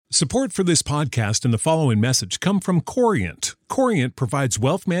Support for this podcast and the following message come from Corient. Corient provides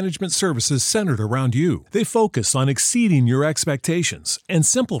wealth management services centered around you. They focus on exceeding your expectations and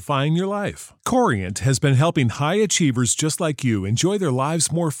simplifying your life. Corient has been helping high achievers just like you enjoy their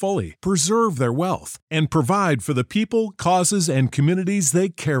lives more fully, preserve their wealth, and provide for the people, causes, and communities they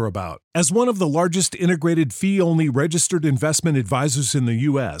care about. As one of the largest integrated fee-only registered investment advisors in the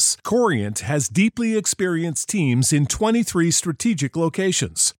U.S., Corient has deeply experienced teams in 23 strategic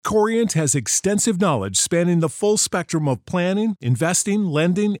locations. Corient has extensive knowledge spanning the full spectrum of planning, investing,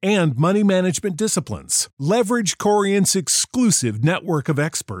 lending, and money management disciplines. Leverage Corient's exclusive network of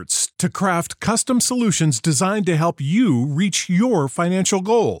experts to craft custom solutions designed to help you reach your financial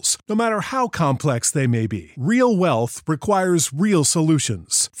goals, no matter how complex they may be. Real wealth requires real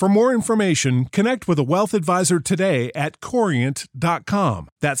solutions. For more information, connect with a wealth advisor today at Corient.com.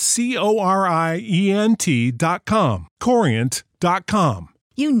 That's Corient.com. Corient.com.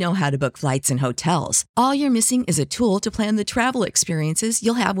 You know how to book flights and hotels. All you're missing is a tool to plan the travel experiences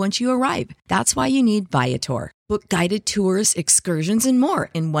you'll have once you arrive. That's why you need Viator. Book guided tours, excursions, and more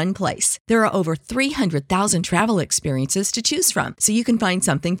in one place. There are over 300,000 travel experiences to choose from, so you can find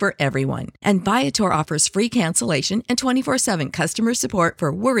something for everyone. And Viator offers free cancellation and 24/7 customer support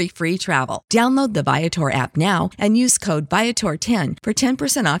for worry-free travel. Download the Viator app now and use code Viator10 for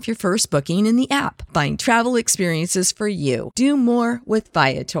 10% off your first booking in the app. Find travel experiences for you. Do more with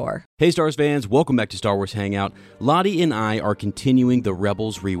Viator. Hey Star Wars fans, welcome back to Star Wars Hangout. Lottie and I are continuing the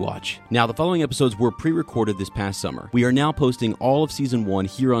Rebels rewatch. Now, the following episodes were pre-recorded this past summer. We are now posting all of Season 1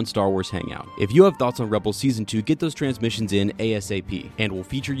 here on Star Wars Hangout. If you have thoughts on Rebels Season 2, get those transmissions in ASAP, and we'll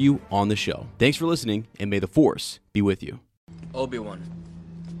feature you on the show. Thanks for listening, and may the Force be with you. Obi-Wan,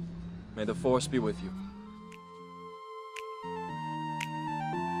 may the Force be with you.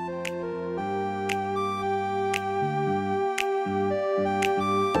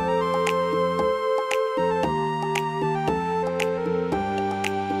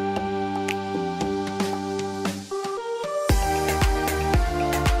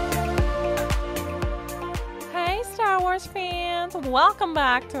 Welcome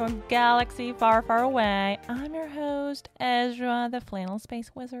back to a galaxy far, far away. I'm your host, Ezra, the flannel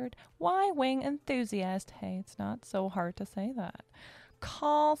space wizard, Y-wing enthusiast. Hey, it's not so hard to say that.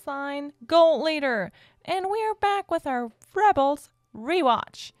 Call sign, Gold Leader. And we are back with our Rebels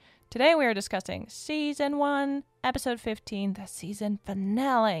rewatch. Today we are discussing Season 1, Episode 15, the season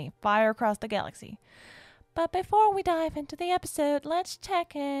finale, Fire Across the Galaxy. But before we dive into the episode, let's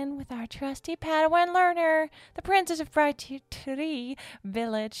check in with our trusty Padawan learner, the Princess of Bright Tree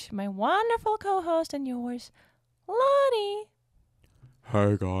Village, my wonderful co-host and yours, Lottie.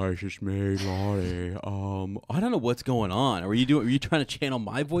 Hey guys, it's me, Lottie. I don't know what's going on. Were you trying to channel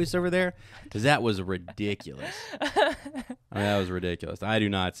my voice over there? Because that was ridiculous. That was ridiculous. I do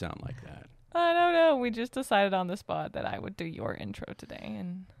not sound like that. I don't know. We just decided on the spot that I would do your intro today,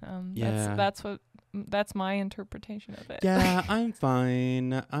 and that's my interpretation of it. Yeah, I'm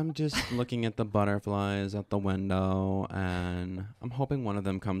fine. I'm just looking at the butterflies at the window, and I'm hoping one of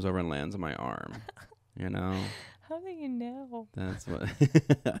them comes over and lands on my arm. You know? How do you know? That's what.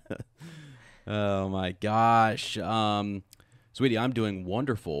 Oh my gosh. Sweetie, I'm doing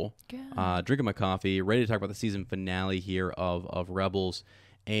wonderful. Good. Drinking my coffee, ready to talk about the season finale here of Rebels.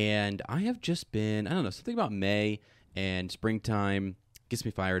 And I have just been, I don't know, something about May and springtime gets me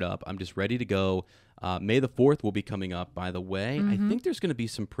fired up. I'm just ready to go. May the 4th will be coming up, by the way. I think there's going to be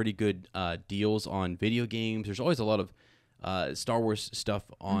some pretty good deals on video games. There's always a lot of Star Wars stuff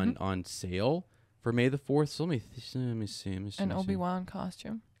on sale for May the 4th. So let me see. An Obi-Wan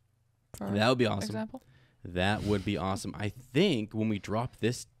costume. That would be awesome. Example. That would be awesome. I think when we drop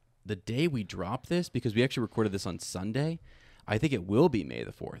this, the day we drop this, because we actually recorded this on Sunday, I think it will be May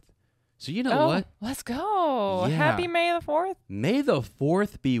the 4th. So you know what? Let's go. Yeah. Happy May the 4th. May the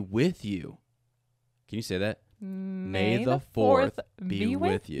 4th be with you. Can you say that? May the 4th be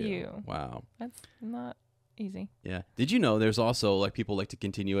with you. Wow. That's not easy. Yeah. Did you know there's also like people like to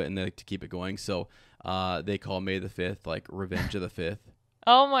continue it and they like to keep it going. So they call May the 5th like Revenge of the 5th.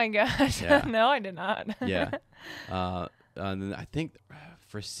 Oh my gosh. Yeah. No, I did not. Yeah. And then I think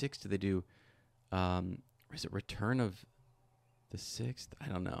for 6th they do, is it Return of the 6th? I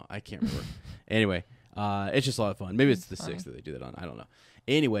don't know. I can't remember. Anyway, it's just a lot of fun. Maybe it's the 6th that they do that on. I don't know.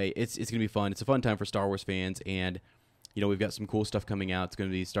 Anyway, it's going to be fun. It's a fun time for Star Wars fans, and you know, we've got some cool stuff coming out. It's going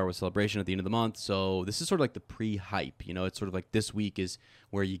to be Star Wars Celebration at the end of the month, so this is sort of like the pre-hype. You know, it's sort of like this week is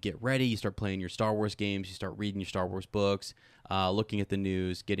where you get ready, you start playing your Star Wars games, you start reading your Star Wars books, looking at the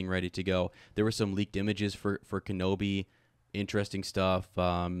news, getting ready to go. There were some leaked images for Kenobi, interesting stuff.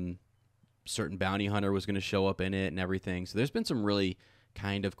 Certain bounty hunter was going to show up in it and everything. So there's been some really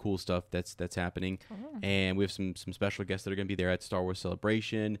kind of cool stuff that's happening. And we have some special guests that are going to be there at Star Wars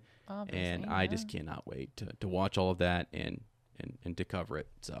Celebration. Obviously, and I just cannot wait to watch all of that and to cover it.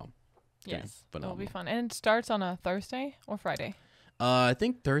 So yes, phenomenal. it'll be fun. And it starts on a Thursday or Friday? I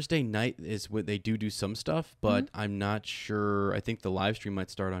think Thursday night is what they do some stuff, but I'm not sure. I think the live stream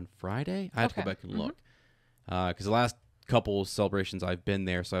might start on Friday. I have to go back and look. Because the last couple celebrations I've been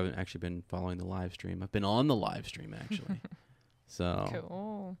there, so I haven't actually been following the live stream. I've been on the live stream, actually. So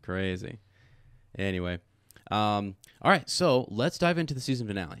Cool. crazy. Anyway. All right, so let's dive into the season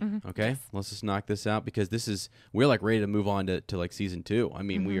finale. Okay? Yes. Let's just knock this out because we're like ready to move on to like season 2. I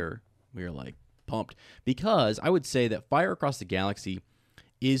mean, we are like pumped because I would say that Fire Across the Galaxy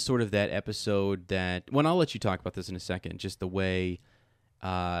is sort of that episode that, well, I'll let you talk about this in a second, just the way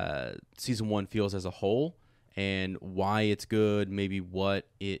season 1 feels as a whole and why it's good, maybe what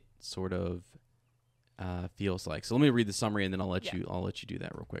it sort of feels like. So let me read the summary and then I'll let you do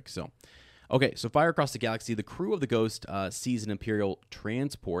that real quick. So okay, so Fire Across the Galaxy, the crew of the Ghost seize an Imperial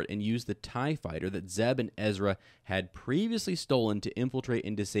transport and use the TIE fighter that Zeb and Ezra had previously stolen to infiltrate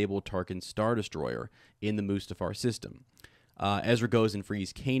and disable Tarkin's Star Destroyer in the Mustafar system. Ezra goes and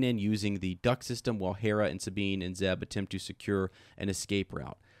frees Kanan using the duct system while Hera and Sabine and Zeb attempt to secure an escape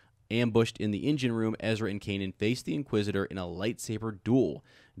route. Ambushed in the engine room, Ezra and Kanan face the Inquisitor in a lightsaber duel,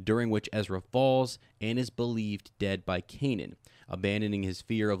 during which Ezra falls and is believed dead by Kanan. Abandoning his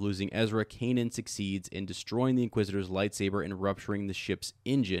fear of losing Ezra, Kanan succeeds in destroying the Inquisitor's lightsaber and rupturing the ship's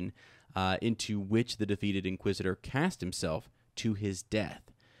engine, into which the defeated Inquisitor cast himself to his death.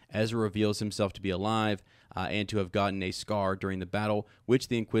 Ezra reveals himself to be alive and to have gotten a scar during the battle with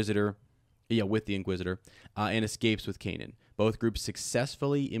the Inquisitor, and escapes with Kanan. Both groups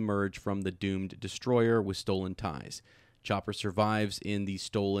successfully emerge from the doomed destroyer with stolen ties. Chopper survives in the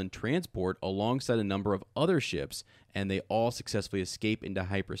stolen transport alongside a number of other ships, and they all successfully escape into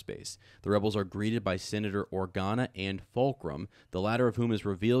hyperspace. The rebels are greeted by Senator Organa and Fulcrum, the latter of whom is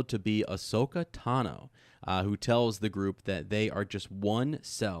revealed to be Ahsoka Tano, who tells the group that they are just one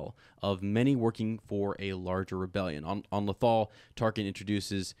cell of many working for a larger rebellion. On Lothal, Tarkin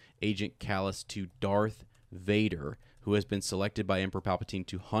introduces Agent Kallus to Darth Vader, who has been selected by Emperor Palpatine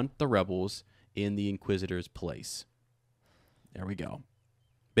to hunt the rebels in the Inquisitor's place. There we go.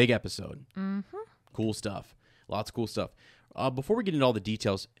 Big episode. Cool stuff. Lots of cool stuff. Before we get into all the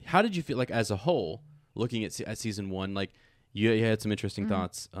details, how did you feel like as a whole, looking at season 1? Like you had some interesting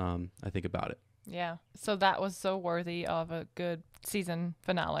thoughts, I think, about it. Yeah. So that was so worthy of a good season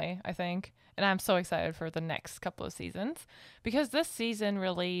finale, I think. And I'm so excited for the next couple of seasons because this season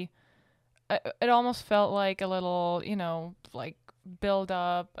really, it almost felt like a little, like build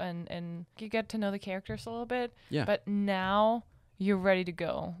up and you get to know the characters a little bit. Yeah. But now you're ready to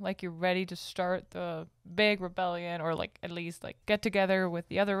go. Like you're ready to start the big rebellion or like at least like get together with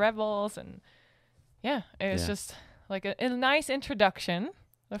the other rebels. And yeah, it's just like a nice introduction.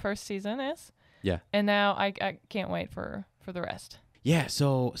 The first season is. Yeah. And now I can't wait for the rest. Yeah,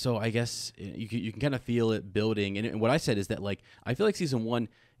 so I guess you can kind of feel it building. And what I said is that, like, I feel like season 1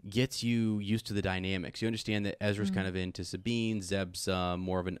 gets you used to the dynamics. You understand that Ezra's kind of into Sabine, Zeb's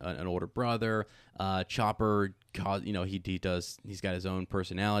more of an older brother. Chopper, he's got his own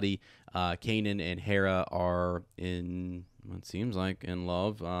personality. Kanan and Hera are in what seems like in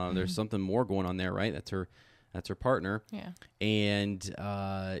love. There's something more going on there, right? That's her partner. Yeah. And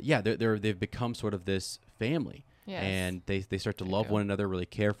they've become sort of this family. Yes. And they start to love one another, really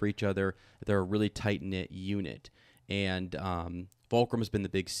care for each other. They're a really tight-knit unit. And Fulcrum has been the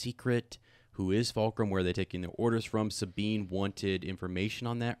big secret. Who is Fulcrum? Where are they taking their orders from? Sabine wanted information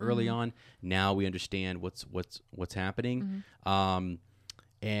on that early on. Now we understand what's happening. And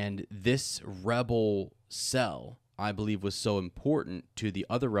this rebel cell, I believe, was so important to the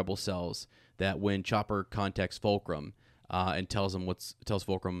other rebel cells that when Chopper contacts Fulcrum and tells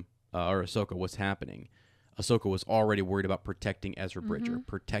Fulcrum or Ahsoka what's happening, Ahsoka was already worried about protecting Ezra Bridger,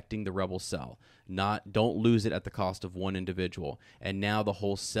 protecting the rebel cell. Don't lose it at the cost of one individual. And now the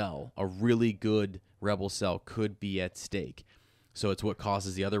whole cell, a really good rebel cell, could be at stake. So it's what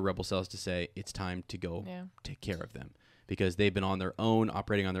causes the other rebel cells to say it's time to go take care of them. Because they've been on their own,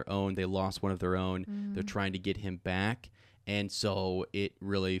 operating on their own. They lost one of their own. They're trying to get him back. And so it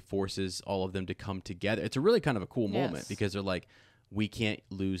really forces all of them to come together. It's a really kind of a cool moment because they're like, we can't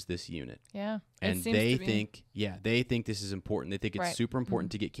lose this unit. Yeah. And they think this is important. They think it's super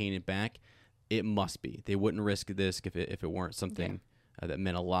important to get Kanan back. It must be. They wouldn't risk this if it weren't something that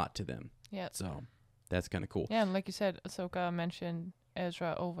meant a lot to them. Yeah. So that's kind of cool. Yeah, and like you said, Ahsoka mentioned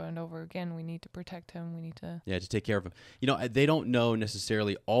Ezra over and over again. We need to protect him. We need to... Yeah, to take care of him. They don't know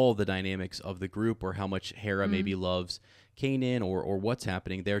necessarily all the dynamics of the group or how much Hera maybe loves Kanan or what's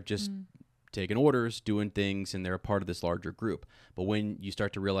happening. They're just taking orders, doing things, and they're a part of this larger group. But when you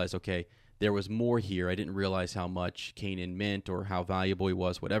start to realize, okay, there was more here. I didn't realize how much Kanan meant or how valuable he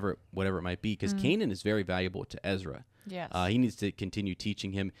was, whatever it might be, because Kanan is very valuable to Ezra. Yes. He needs to continue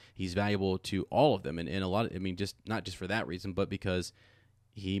teaching him. He's valuable to all of them, and a lot of, I mean, just not just for that reason, but because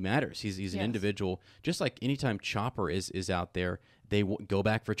he matters. He's an individual. Just like anytime Chopper is out there, they go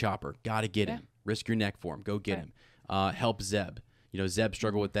back for Chopper. Got to get him. Risk your neck for him. Go get him. Help Zeb. Zeb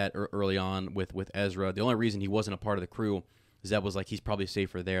struggled with that early on with Ezra. The only reason he wasn't a part of the crew, Zeb was like, he's probably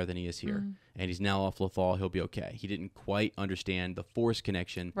safer there than he is here. And he's now off Lothal. He'll be okay. He didn't quite understand the Force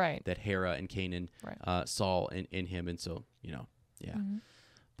connection that Hera and Kanan saw in him. And so,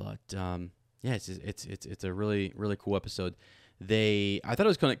 But, it's a really, really cool episode. I thought it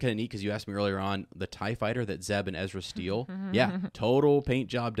was kind of neat because you asked me earlier on the TIE fighter that Zeb and Ezra steal. Yeah, total paint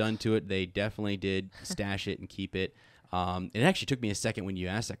job done to it. They definitely did stash it and keep it. It actually took me a second when you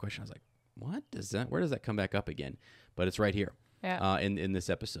asked that question. I was like, where does that come back up again? But it's right here in this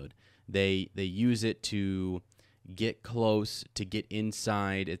episode. They use it to get close, to get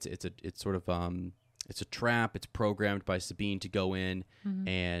inside. It's sort of it's a trap. It's programmed by Sabine to go in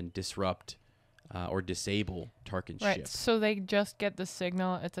and disrupt or disable Tarkin's ship. Right, so they just get the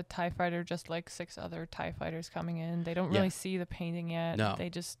signal. It's a TIE fighter, just like 6 other TIE fighters coming in. They don't really see the painting yet. No. They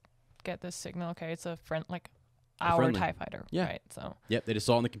just get this signal. Okay, it's a friend, like our TIE fighter. Yeah. Right, so. Yep, they just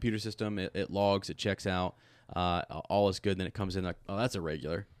saw it in the computer system. It logs, it checks out. All is good. Then it comes in like, oh, that's a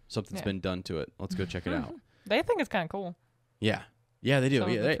regular. Something's been done to it. Let's go check it out. They think it's kind of cool. Yeah. Yeah, they do. Some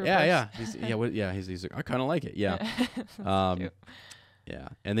of the Yeah. troopers. He's like, I kind of like it. Yeah. Cute. Yeah.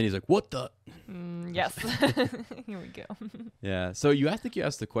 And then he's like, what the? Yes. Here we go. Yeah. So I think you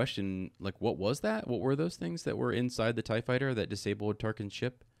asked the question, like, what was that? What were those things that were inside the TIE fighter that disabled Tarkin's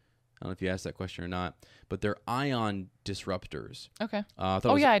ship? I don't know if you asked that question or not, but they're ion disruptors. Okay. I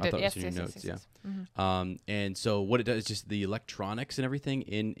did. Yes. And so what it does is just the electronics and everything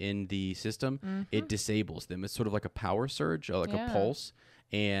in the system, it disables them. It's sort of like a power surge, or like a pulse,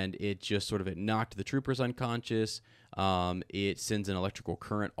 and it just sort of it knocked the troopers unconscious. It sends an electrical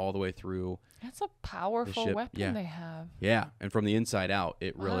current all the way through. That's a powerful weapon they have. Yeah, and from the inside out,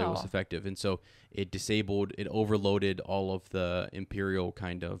 it really was effective. And so it overloaded all of the Imperial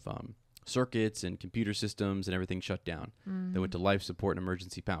kind of circuits and computer systems, and everything shut down. They went to life support and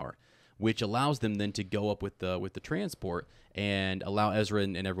emergency power, which allows them then to go up with the transport and allow Ezra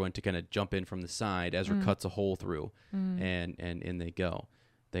and everyone to kind of jump in from the side. Ezra cuts a hole through, and in they go.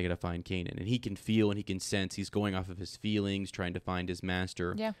 They got to find Kanan, and he can feel and he can sense. He's going off of his feelings, trying to find his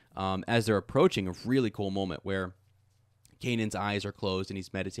master. Yeah. As they're approaching, a really cool moment where Kanan's eyes are closed and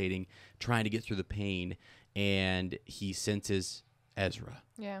he's meditating, trying to get through the pain, and he senses Ezra.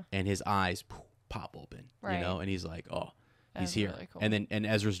 Yeah. And his eyes pop open, and he's like, oh, he's here. Really cool. And then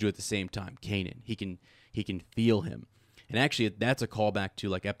Ezra's do at the same time. Kanan, he can feel him. And actually, that's a callback to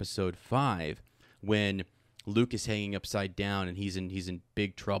like episode 5 when Luke is hanging upside down and he's in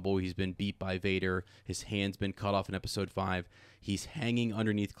big trouble. He's been beat by Vader. His hand's been cut off in episode 5. He's hanging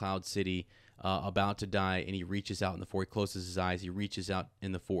underneath Cloud City, about to die, and he reaches out in the Force. He closes his eyes. He reaches out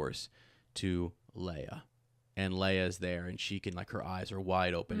in the Force to Leia, and Leia's there, and she can, like, her eyes are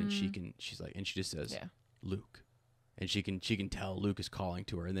wide open, and she's like, and she just says, Luke, and she can tell Luke is calling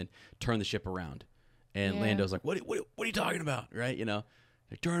to her, and then turn the ship around, and Lando's like, what are you talking about, right?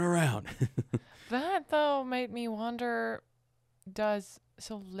 Like, turn around. That, though, made me wonder,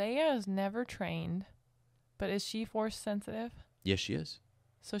 so Leia is never trained, but is she Force sensitive? Yes, she is.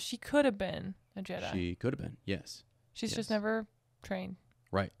 So she could have been a Jedi. She could have been, yes. She's just never trained.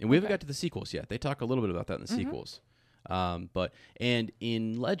 Right. And we haven't got to the sequels yet. They talk a little bit about that in the sequels. And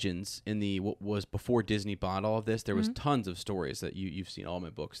in Legends, what was before Disney bought all of this, there was tons of stories that you've seen, all my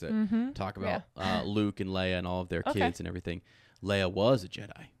books that talk about Luke and Leia and all of their kids and everything. Leia was a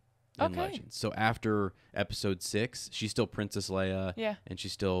Jedi in Legends. So after episode 6, she's still Princess Leia. Yeah. And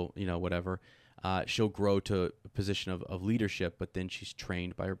she's still, whatever. She'll grow to a position of leadership, but then she's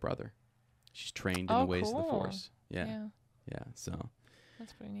trained by her brother. She's trained in the ways of the Force. Yeah. So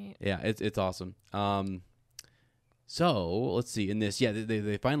that's pretty neat. Yeah, it's awesome. So let's see. In this,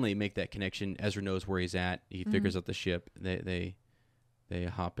 they finally make that connection. Ezra knows where he's at. He figures out the ship. They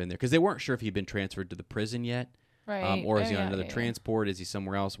hop in there because they weren't sure if he'd been transferred to the prison yet, right? Or is he on another transport? Is he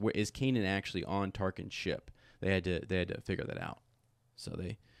somewhere else? Where is Kanan actually on Tarkin's ship? They had to figure that out. So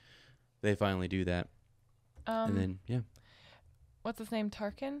they finally do that, and then what's his name?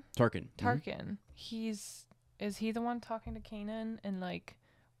 Tarkin. Tarkin. Is he the one talking to Kanan and like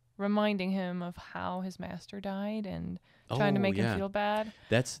reminding him of how his master died and trying to make him feel bad?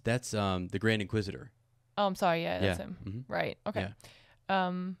 That's the Grand Inquisitor. Oh, I'm sorry. Yeah, that's Yeah. him. Mhm. Right. Okay.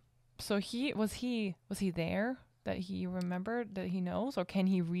 So he was there that he remembered that he knows, or can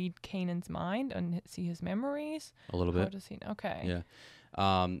he read Kanan's mind and see his memories? A little How bit. does he know? Okay.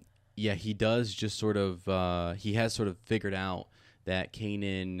 Yeah. Yeah, he does just sort of, he has sort of figured out that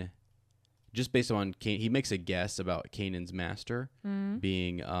Kanan, just based on he makes a guess about Kanan's master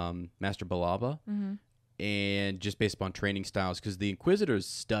being Master Balaba. And just based upon training styles, because the Inquisitors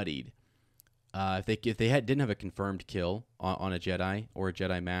studied, if they didn't have a confirmed kill on a Jedi or a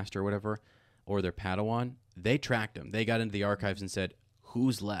Jedi Master or whatever, or their Padawan, they tracked them. They got into the archives and said,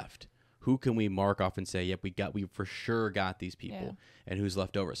 who's left? Who can we mark off and say, yep, we for sure got these people, and who's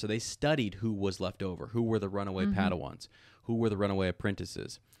left over? So they studied who was left over, who were the runaway Padawans, who were the runaway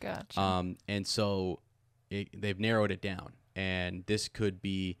apprentices. Gotcha. And so they've narrowed it down, and this could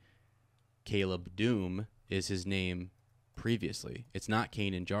be Caleb Doom is his name previously. It's not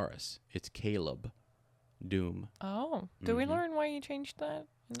Kanan Jarrus. It's Caleb Doom. Oh, did we learn why you changed that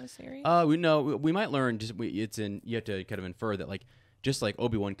in the series? We know we might learn. You have to kind of infer that just like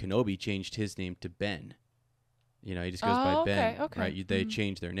Obi-Wan Kenobi changed his name to Ben. You know, he just goes by Ben. Okay. Right? They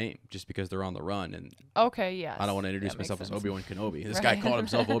change their name just because they're on the run, and okay, yes. I don't want to introduce That myself makes as sense. Obi-Wan Kenobi. This Right. guy called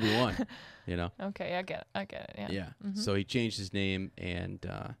himself Obi-Wan. You know. Okay, I get it. Yeah. Yeah. So he changed his name, and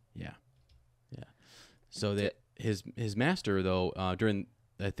yeah. So that his master though during,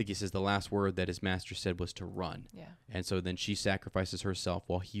 I think he says the last word that his master said was to run. Yeah. And so then she sacrifices herself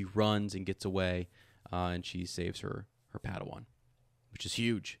while he runs and gets away, and she saves her Padawan, which is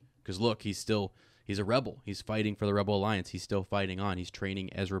huge because look, he's a rebel. He's fighting for the Rebel Alliance. He's still fighting on. He's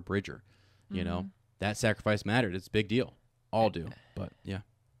training Ezra Bridger. You know, that sacrifice mattered. It's a big deal. All do, but yeah.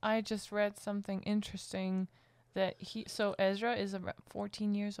 I just read something interesting that so Ezra is about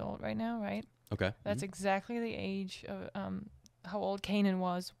 14 years old right now, right? Okay. That's exactly the age of how old Kanan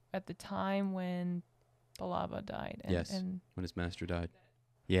was at the time when Balaba died. And when his master died.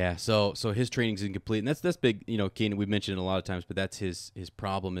 Yeah, so his training's incomplete, and that's big. You know, Kanan, we've mentioned it a lot of times, but that's his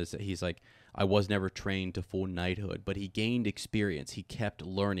problem is that he's like, I was never trained to full knighthood, but he gained experience. He kept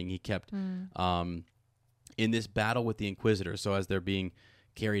learning. He kept in this battle with the Inquisitors. So as they're being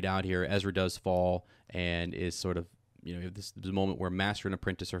carried out here, Ezra does fall and is sort of, you know, this moment where Master and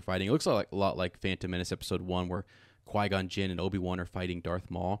Apprentice are fighting. It looks a lot like Phantom Menace Episode 1, where Qui-Gon Jinn and Obi-Wan are fighting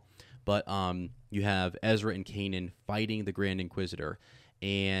Darth Maul. But you have Ezra and Kanan fighting the Grand Inquisitor,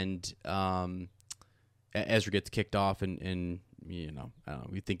 and Ezra gets kicked off, and you know,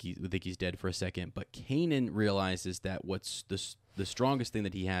 we think he's dead for a second. But Kanan realizes that what's the strongest thing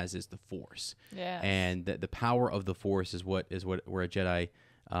that he has is the Force. Yeah. And that the power of the Force is where a Jedi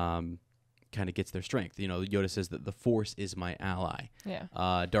kind of gets their strength. You know, Yoda says that the Force is my ally.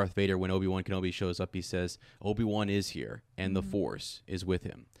 Yeah. Darth Vader, when Obi-Wan Kenobi shows up, he says, Obi-Wan is here, and the Force is with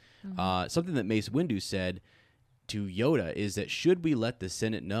him. Something that Mace Windu said to Yoda is that should we let the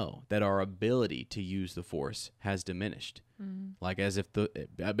Senate know that our ability to use the Force has diminished? Like as if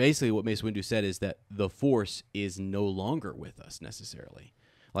basically what Mace Windu said is that the Force is no longer with us necessarily.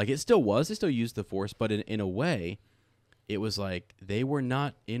 Like it still used the Force, but in a way, it was like they were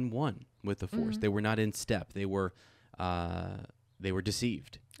not in one with the Force. They were not in step. They were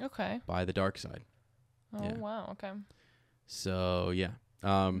deceived. Okay. By the dark side. Oh, Yeah. wow. Okay. So yeah,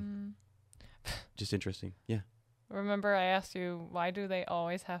 just interesting. Yeah. Remember I asked you, why do they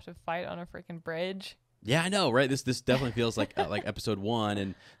always have to fight on a freaking bridge? Yeah, I know, right? This definitely feels like Episode 1,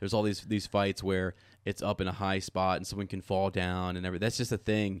 and there's all these fights where it's up in a high spot and someone can fall down and everything. That's just a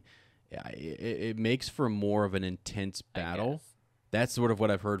thing. It makes for more of an intense battle. That's sort of what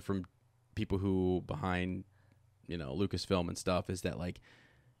I've heard from people who behind, you know, Lucasfilm and stuff, is that like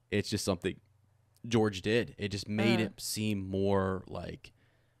it's just something George did. It just made it seem more like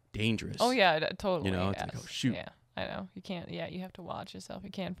dangerous. Oh yeah, totally. You know, it's like, oh shoot. Yeah, I know. You can't. Yeah, you have to watch yourself.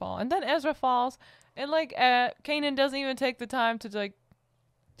 You can't fall. And then Ezra falls, and like Kanan doesn't even take the time to like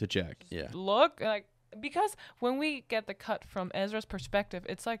to check. Yeah. Look like. Because when we get the cut from Ezra's perspective,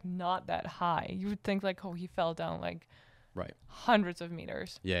 it's like not that high. You would think like, oh, he fell down like hundreds of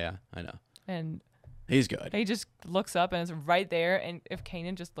meters. Yeah, I know. And he's good. He just looks up and it's right there. And if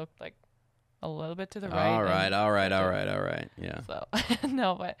Kanan just looked like a little bit to the right. All right. Yeah. So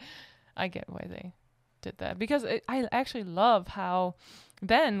no, but I get why they did that, because I actually love how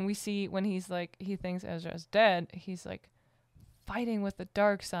then we see when he's like, he thinks Ezra's dead, he's like fighting with the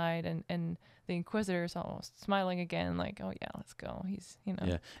dark side, and the Inquisitor's almost smiling again, like, oh yeah, let's go. He's, you know.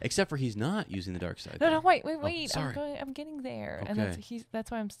 Yeah. Except for he's not using the dark side. No, wait. Oh, sorry. I'm getting there. Okay. And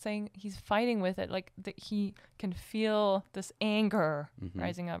that's why I'm saying he's fighting with it, like that he can feel this anger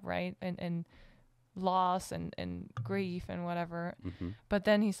rising up, right? And loss and grief and whatever. But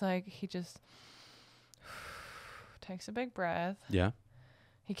then he's like, he just takes a big breath. Yeah.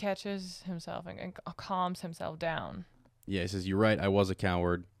 He catches himself and calms himself down. Yeah, he says, "You're right, I was a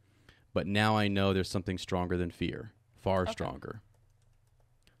coward, but now I know there's something stronger than fear. Far stronger.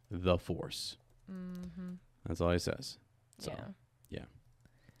 The Force." Mm-hmm. That's all he says. So, yeah.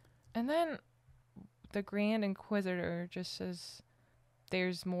 And then the Grand Inquisitor just says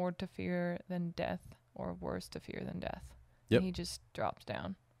there's more to fear than death, or worse to fear than death. Yep. And he just drops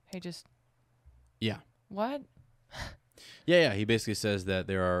down. He just... Yeah. What? Yeah. He basically says that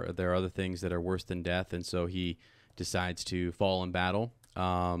there are other things that are worse than death, and so he decides to fall in battle.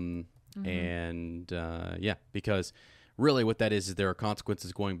 And because really what that is there are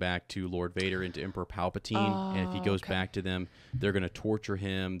consequences going back to Lord Vader and to Emperor Palpatine, and if he goes back to them, they're going to torture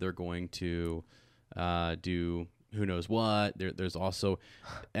him. They're going to do who knows what. There's also,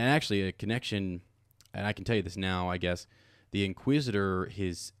 and actually a connection, and I can tell you this now, I guess. The Inquisitor,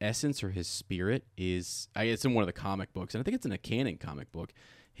 his essence or his spirit is, it's in one of the comic books, and I think it's in a canon comic book.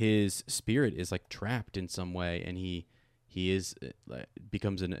 His spirit is like trapped in some way, and he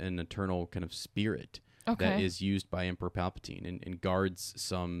becomes an eternal kind of spirit that is used by Emperor Palpatine and guards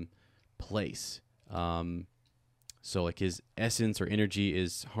some place. So like his essence or energy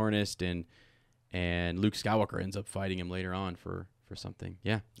is harnessed, and Luke Skywalker ends up fighting him later on for something.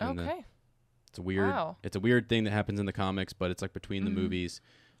 Yeah. It's a weird. Wow. It's a weird thing that happens in the comics, but it's like between the movies,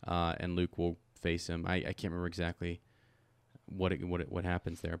 and Luke will face him. I can't remember exactly what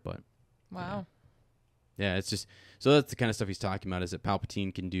happens there, but wow. Yeah, it's just so that's the kind of stuff he's talking about. Is that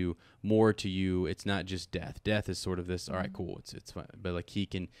Palpatine can do more to you? It's not just death. Death is sort of this. All right, cool. It's fine, but like he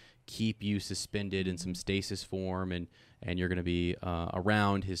can keep you suspended in some stasis form, and you're going to be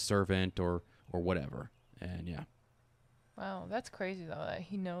around his servant or whatever. And yeah. Wow, that's crazy though that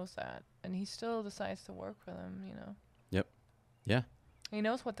he knows that, and he still decides to work for them. You know. Yep. Yeah. He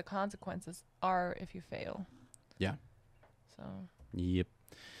knows what the consequences are if you fail. Yeah. So. Yep.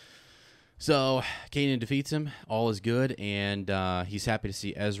 So Kanan defeats him. All is good, and he's happy to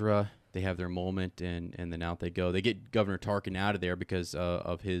see Ezra. They have their moment, and then out they go. They get Governor Tarkin out of there because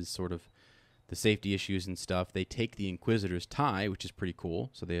of his sort of the safety issues and stuff. They take the Inquisitor's TIE, which is pretty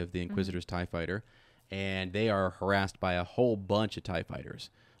cool. So they have the Inquisitor's TIE fighter, and they are harassed by a whole bunch of TIE fighters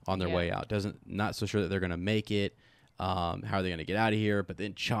on their way out. Not so sure that they're going to make it. How are they going to get out of here? But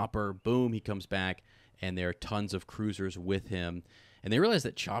then Chopper, boom, he comes back, and there are tons of cruisers with him. And they realize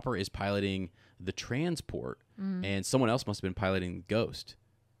that Chopper is piloting the transport, and someone else must have been piloting the Ghost.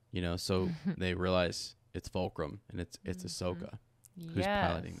 You know, so they realize it's Fulcrum, and it's Ahsoka who's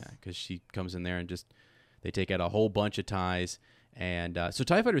piloting that, because she comes in there and just they take out a whole bunch of TIEs, and so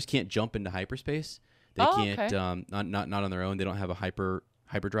TIE fighters can't jump into hyperspace. They can't not on their own. They don't have a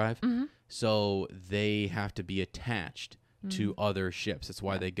hyperdrive, so they have to be attached to other ships. That's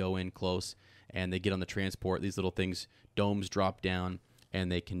why they go in close and they get on the transport. These little things, domes drop down,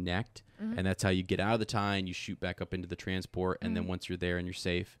 and they connect, and that's how you get out of the TIE and you shoot back up into the transport, and then once you're there and you're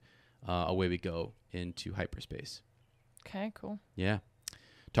safe, away we go into hyperspace. Okay, cool. Yeah.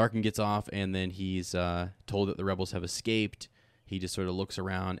 Tarkin gets off, and then he's told that the rebels have escaped. He just sort of looks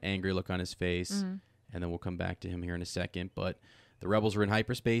around, angry look on his face, and then we'll come back to him here in a second. But the rebels are in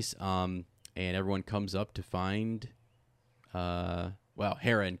hyperspace, and everyone comes up to find...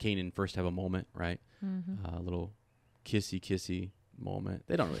 Hera and Kanan first have a moment, right? A little kissy moment.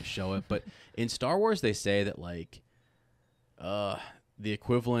 They don't really show it, but in Star Wars they say that like the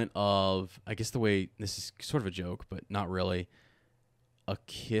equivalent of, I guess the way, this is sort of a joke, but not really, a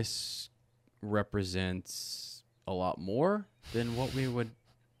kiss represents a lot more than what we would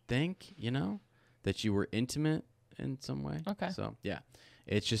think, you know? That you were intimate in some way. Okay. So, yeah.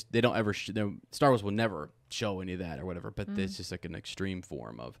 It's just, they don't ever, Star Wars will never show any of that or whatever, but it's just like an extreme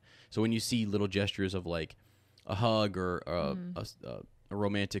form of, so when you see little gestures of like a hug or a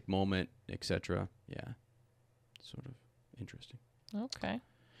romantic moment, etc., yeah, sort of interesting. Okay.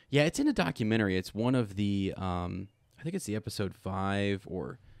 Yeah, it's in a documentary. It's one of the, I think it's the episode 5,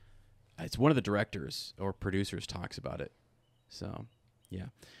 or it's one of the directors or producers talks about it. So, yeah.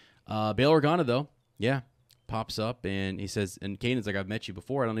 Bail Organa, though, yeah, pops up, and he says, and Kanan's like, I've met you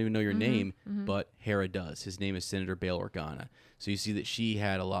before. I don't even know your name, but Hera does. His name is Senator Bail Organa. So you see that she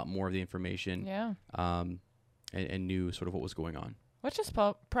had a lot more of the information, and knew sort of what was going on. Which is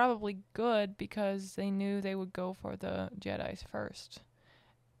probably good, because they knew they would go for the Jedis first.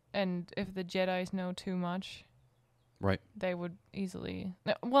 And if the Jedis know too much, right, they would easily...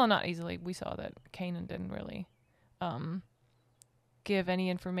 Well, not easily. We saw that Kanan didn't really give any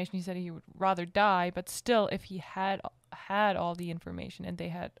information. He said he would rather die, but still, if he had all the information and they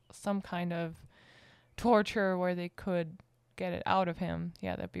had some kind of torture where they could get it out of him,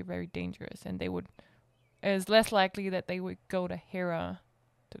 yeah, that'd be very dangerous. And they would is less likely that they would go to Hera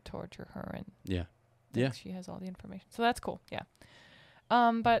to torture her and Yeah. think Yeah. she has all the information. So that's cool. Yeah.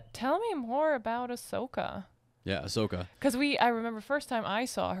 But tell me more about Ahsoka. Yeah, Ahsoka. Because I remember first time I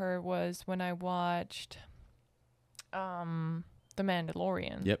saw her was when I watched The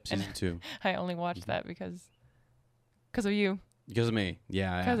Mandalorian. Yep, And season 2. I only watched that because of you. Because of me.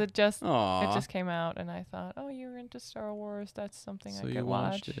 Yeah. Because it just Aw. came out, and I thought, oh, you're into Star Wars. That's something So I you could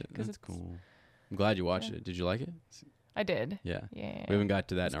watched watch. it. 'Cause That's it's cool. I'm glad you watched Yeah. it. Did you like it? I did. Yeah. Yeah. We haven't got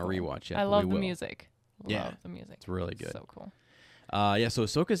to that It's in our cool. rewatch yet. I but love we the will. music. Yeah. Love the music. It's really good. So cool. Yeah, so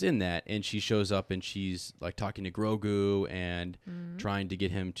Ahsoka's in that, and she shows up, and she's like talking to Grogu and trying to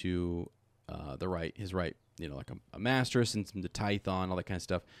get him to his right, like a master, sends him to Tython, all that kind of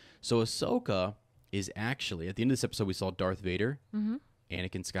stuff. So Ahsoka is actually, at the end of this episode, we saw Darth Vader, Anakin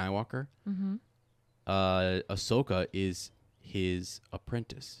Skywalker. Ahsoka is his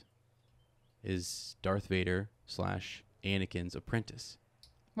apprentice, is Darth Vader / Anakin's apprentice.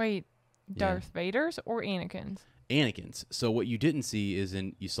 Wait, Darth Vader's or Anakin's? Anakin's. So what you didn't see is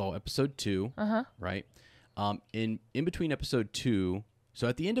you saw episode 2, right? In between episode 2, so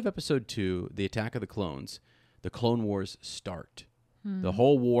at the end of episode 2, the Attack of the Clones, the Clone Wars start. The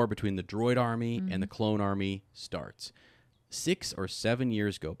whole war between the droid army and the clone army starts. 6 or 7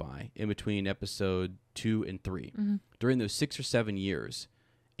 years go by in between episode 2 and 3. During those 6 or 7 years,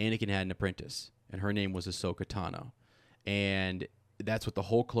 Anakin had an apprentice, and her name was Ahsoka Tano. And that's what the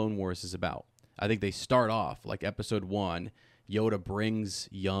whole Clone Wars is about. I think they start off like episode 1. Yoda brings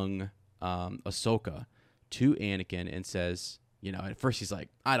young Ahsoka to Anakin and says, at first he's like,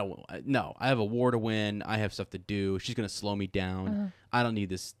 I have a war to win. I have stuff to do. She's going to slow me down. I don't need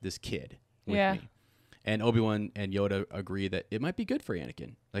this kid with me. And Obi-Wan and Yoda agree that it might be good for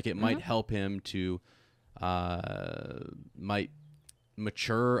Anakin. Like it might help him to, might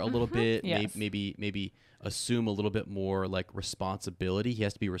mature a little bit. Yes. Maybe assume a little bit more like responsibility. He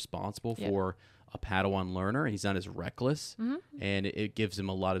has to be responsible for a Padawan learner, and he's not as reckless. And it gives him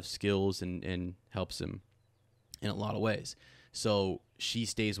a lot of skills and helps him in a lot of ways. So she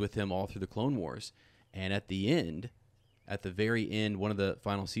stays with him all through the Clone Wars. And at the very end, one of the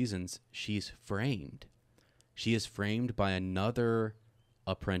final seasons, she's framed. She is framed by another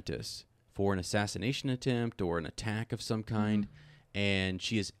apprentice for an assassination attempt or an attack of some kind. And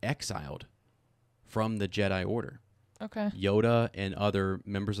she is exiled from the Jedi Order. Okay. Yoda and other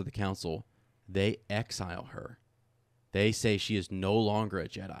members of the council, they exile her. They say she is no longer a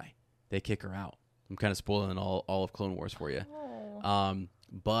Jedi. They kick her out. I'm kind of spoiling all of Clone Wars for you.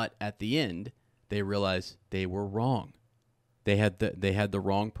 But at the end, they realize they were wrong. They had the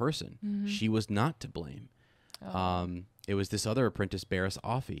wrong person. She was not to blame. It was this other apprentice, Barriss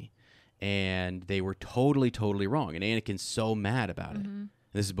Offee. And they were totally, totally wrong. And Anakin's so mad about it. And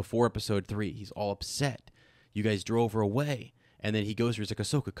this is before episode 3. He's all upset. You guys drove her away. And then he goes to her, he's like,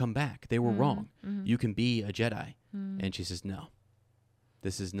 Ahsoka, come back. They were wrong. You can be a Jedi. And she says, no,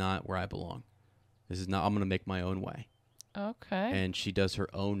 this is not where I belong. This is not, I'm going to make my own way. Okay. And she does her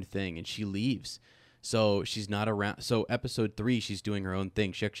own thing and she leaves. So she's not around. So episode 3, she's doing her own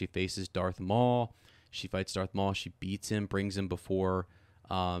thing. She actually faces Darth Maul. She fights Darth Maul. She beats him, brings him before,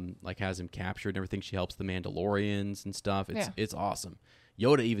 has him captured and everything. She helps the Mandalorians and stuff. It's awesome.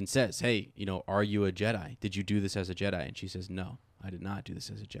 Yoda even says, hey, are you a Jedi? Did you do this as a Jedi? And she says, no, I did not do this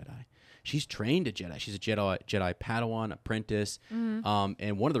as a Jedi. She's trained a Jedi. She's a Jedi Padawan apprentice. And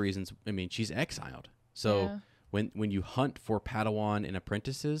one of the reasons, she's exiled. So when you hunt for Padawan and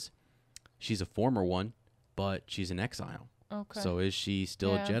apprentices, she's a former one, but she's in exile. Okay. So is she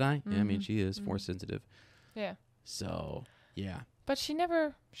still a Jedi? Yeah, she is Force sensitive. Yeah. So, yeah. But she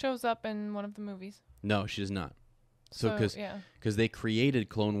never shows up in one of the movies. No, she does not. So because they created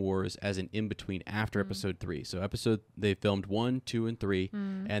Clone Wars as an in-between after episode 3. So they filmed 1, 2, and 3.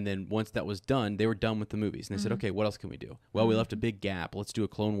 And then once that was done, they were done with the movies. And they said, okay, what else can we do? Well, we left a big gap. Let's do a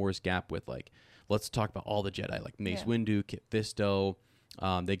Clone Wars gap with let's talk about all the Jedi, like Mace Windu, Kit Fisto.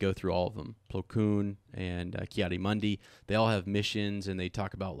 They go through all of them. Plo Koon and Ki-Adi-Mundi. They all have missions, and they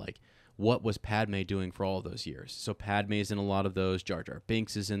talk about what was Padme doing for all of those years. So Padme's in a lot of those. Jar Jar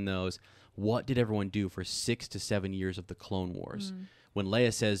Binks is in those. What did everyone do for 6 to 7 years of the Clone Wars? When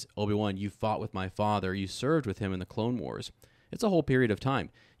Leia says, Obi-Wan, you fought with my father, you served with him in the Clone Wars, it's a whole period of time.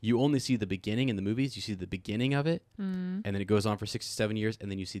 You only see the beginning in the movies. You see the beginning of it, and then it goes on for 6 to 7 years,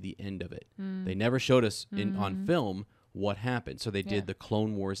 and then you see the end of it. They never showed us on film what happened. So they did the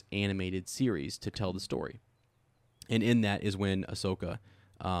Clone Wars animated series to tell the story. And in that is when Ahsoka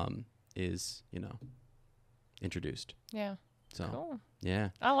is, introduced. Yeah. So, cool. Yeah.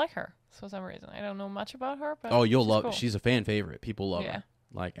 I like her for some reason. I don't know much about her, but Oh, you'll she's love cool. She's a fan favorite. People love her.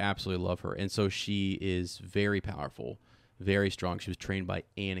 Like, absolutely love her. And so she is very powerful, very strong. She was trained by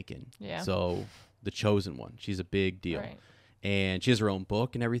Anakin. Yeah. So the chosen one. She's a big deal. Right. And she has her own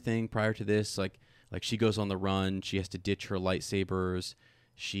book and everything prior to this. Like she goes on the run. She has to ditch her lightsabers.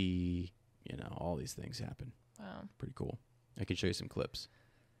 She, all these things happen. Wow. Pretty cool. I can show you some clips.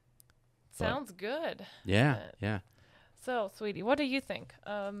 Sounds good. Yeah, yeah. So, sweetie, what do you think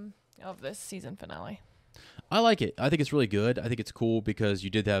of this season finale? I like it. I think it's really good. I think it's cool because you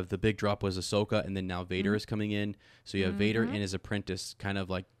did have the big drop was Ahsoka, and then now Vader is coming in. So you have Vader and his apprentice, kind of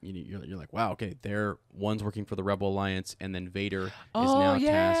like you're like, wow, okay, one's working for the Rebel Alliance, and then Vader is now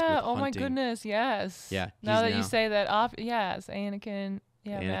tasked with hunting. My goodness, yes. Yeah. Now that you say that, yes, Anakin,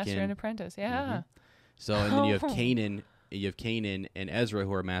 Master and Apprentice, yeah. Mm-hmm. So and then you have Kanan and Ezra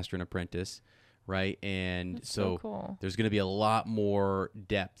who are Master and Apprentice. Right, and That's so cool. There's going to be a lot more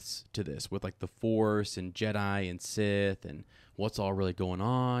depths to this with like the Force and Jedi and Sith and what's all really going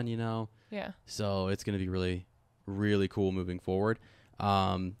on, Yeah. So it's going to be really, really cool moving forward.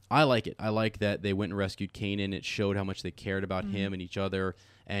 I like it. I like that they went and rescued Kanan. It showed how much they cared about him and each other,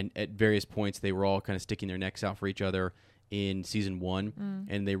 and at various points they were all kind of sticking their necks out for each other in season 1,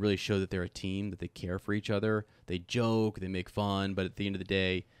 and they really show that they're a team, that they care for each other. They joke, they make fun, but at the end of the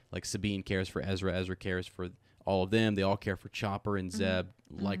day, like Sabine cares for Ezra, Ezra cares for all of them. They all care for Chopper and Zeb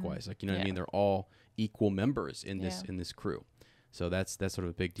likewise. Like, what I mean? They're all equal members in this crew. So that's sort of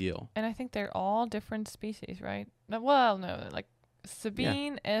a big deal. And I think they're all different species, right? Well, no, like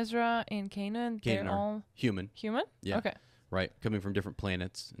Sabine, Ezra, and Kanan, they're all human. Human? Yeah. Okay. Right, coming from different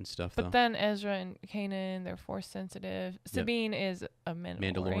planets and stuff. But then Ezra and Kanan, they're Force sensitive. Sabine is a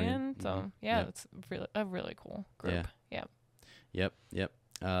Mandalorian. So it's really cool group. Yeah. Yep.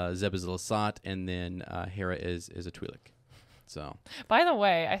 Zeb is a Lasat, and then Hera is a Twi'lek. So. By the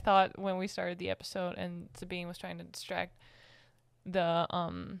way, I thought when we started the episode and Sabine was trying to distract the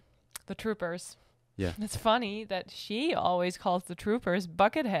troopers. Yeah. It's funny that she always calls the troopers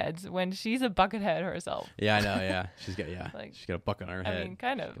bucketheads when she's a buckethead herself. Yeah, I know. Yeah, she's got she's got a bucket on her head. I mean,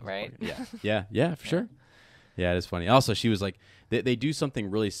 kind of, right? Yeah, for sure. Yeah, it is funny. Also, she was like, they do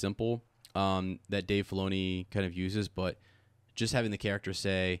something really simple that Dave Filoni kind of uses, but just having the character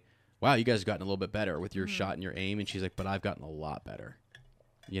say, "Wow, you guys have gotten a little bit better with your shot and your aim," and she's like, "But I've gotten a lot better."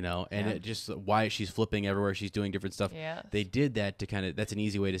 And it just why she's flipping everywhere, she's doing different stuff. Yes. They did that to kind of, that's an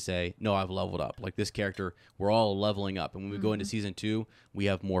easy way to say, no, I've leveled up. Like this character, we're all leveling up. And when we go into season 2, we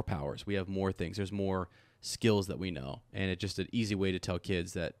have more powers. We have more things. There's more skills that we know. And it's just an easy way to tell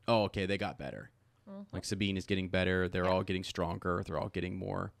kids that, oh, okay, they got better. Like Sabine is getting better. They're all getting stronger. They're all getting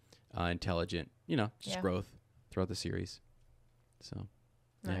more intelligent. Just growth throughout the series. So.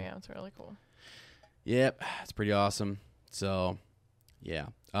 Yeah, it's really cool. Yep, it's pretty awesome. So, yeah.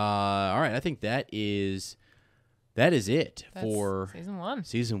 All right, I think that is it for season 1.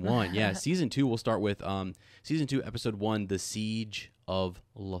 Season 1, yeah. Season 2 we'll start with season 2, episode 1, The Siege of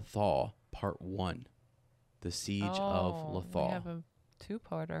Lothal, part 1. The Siege of Lothal. We have a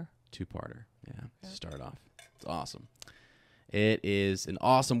two-parter. Yeah. To start off. It's awesome. It is an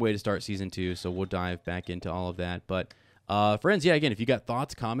awesome way to start season 2, so we'll dive back into all of that. But friends, again, if you got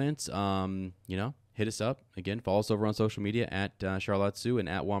thoughts, comments, hit us up. Again, follow us over on social media at Charlotte Sue and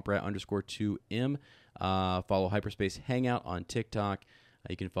at Womprat_2M. Follow Hyperspace Hangout on TikTok.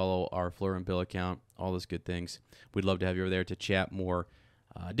 You can follow our Fleur and Bill account, all those good things. We'd love to have you over there to chat more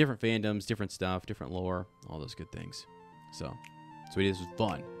different fandoms, different stuff, different lore, all those good things. So, sweetie, this was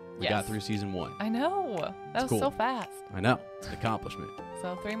fun. We got through season 1. I know. That was cool. so fast. I know. It's an accomplishment.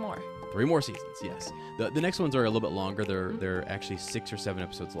 So 3 more. 3 more seasons, yes. The next ones are a little bit longer. They're actually 6 or 7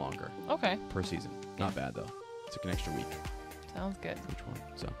 episodes longer. Okay. Per season. Not bad, though. Took an extra week. Sounds good. Each one.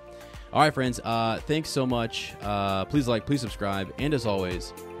 So, all right, friends. Thanks so much. Please like, please subscribe. And as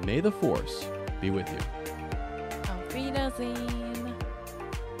always, may the Force be with you. Auf Wiedersehen.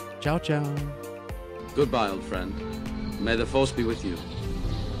 Ciao, ciao. Goodbye, old friend. May the Force be with you.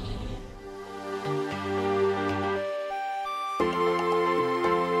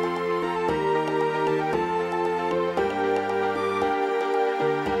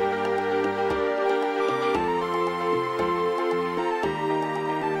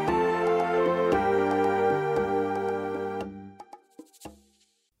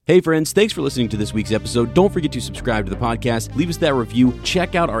 Hey friends, thanks for listening to this week's episode. Don't forget to subscribe to the podcast, leave us that review,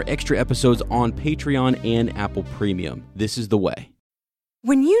 check out our extra episodes on Patreon and Apple Premium. This is the way.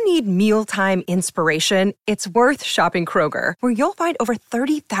 When you need mealtime inspiration, it's worth shopping Kroger, where you'll find over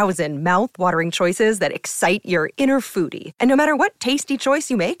 30,000 mouth-watering choices that excite your inner foodie. And no matter what tasty choice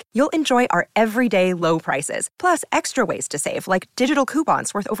you make, you'll enjoy our everyday low prices, plus extra ways to save, like digital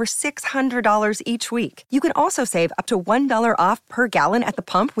coupons worth over $600 each week. You can also save up to $1 off per gallon at the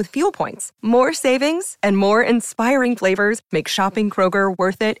pump with fuel points. More savings and more inspiring flavors make shopping Kroger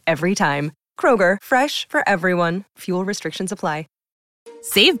worth it every time. Kroger, fresh for everyone. Fuel restrictions apply.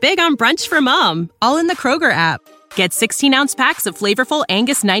 Save big on brunch for mom, all in the Kroger app. Get 16-ounce packs of flavorful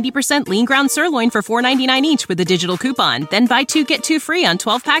Angus 90% lean ground sirloin for $4.99 each with a digital coupon. Then buy 2, get 2 free on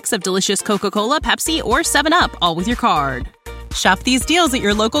 12 packs of delicious Coca-Cola, Pepsi, or 7-Up, all with your card. Shop these deals at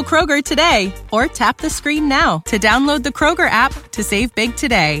your local Kroger today, or tap the screen now to download the Kroger app to save big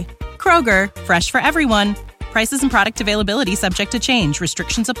today. Kroger, fresh for everyone. Prices and product availability subject to change.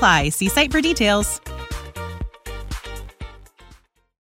 Restrictions apply. See site for details.